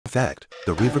fact,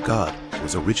 the river god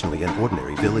was originally an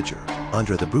ordinary villager.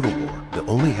 Under the brutal war, the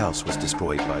only house was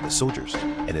destroyed by the soldiers,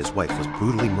 and his wife was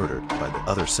brutally murdered by the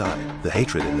other side. The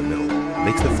hatred in the middle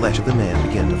makes the flesh of the man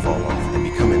begin to fall off and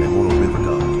become an immortal river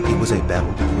god. It was a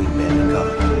battle between man and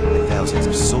God, and thousands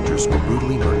of soldiers were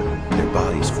brutally murdered, their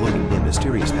bodies floating in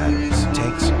mysterious patterns.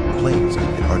 Tanks, planes,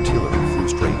 and artillery flew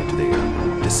straight into the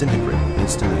air, disintegrating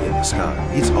instantly in the sky.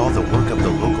 It's all the work of the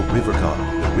local river god.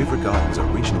 The river god was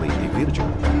originally a villager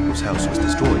whose house was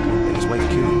destroyed and his wife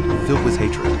killed. Filled with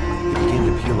hatred, he began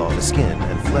to peel off his skin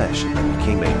and flesh and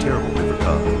became a terrible river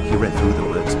god. He ran through the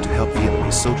woods to help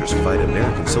Vietnamese soldiers fight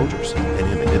American soldiers, and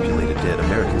he manipulated dead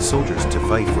American soldiers to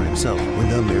fight for himself. When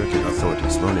the American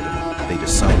authorities learned of it, they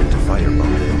decided to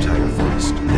firebomb the entire forest.